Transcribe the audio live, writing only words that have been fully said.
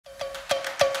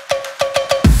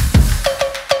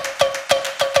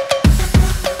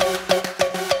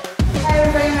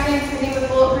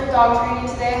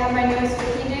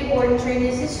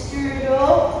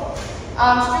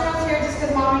Strudel's here just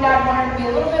because mom and dad want her to be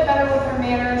a little bit better with her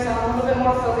manners, a little bit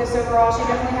more focused overall. She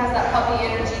definitely has that puppy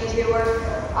energy to her.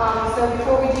 So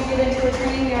before we do get into her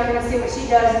training, we are going to see what she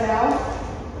does now.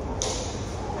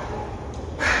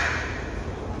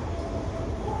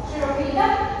 Strudel, can you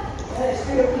come? Good.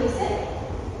 Strudel, can you sit?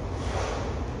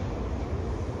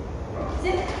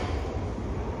 Sit.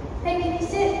 Hey, can you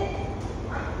sit?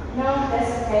 No,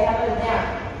 that's okay. How about down?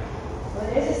 Well,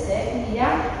 there's a sit. Can you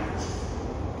down?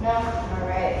 No?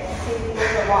 Alright. Let's see if we can go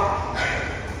for a walk.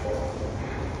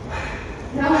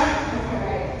 No?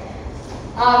 Alright.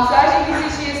 So as you can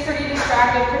see, she is pretty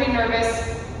distracted, pretty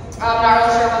nervous. Not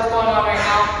really sure what's going on right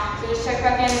now. So just check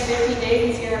back in 15 days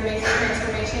and see her amazing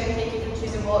transformation and take you through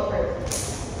choosing Bulletproof.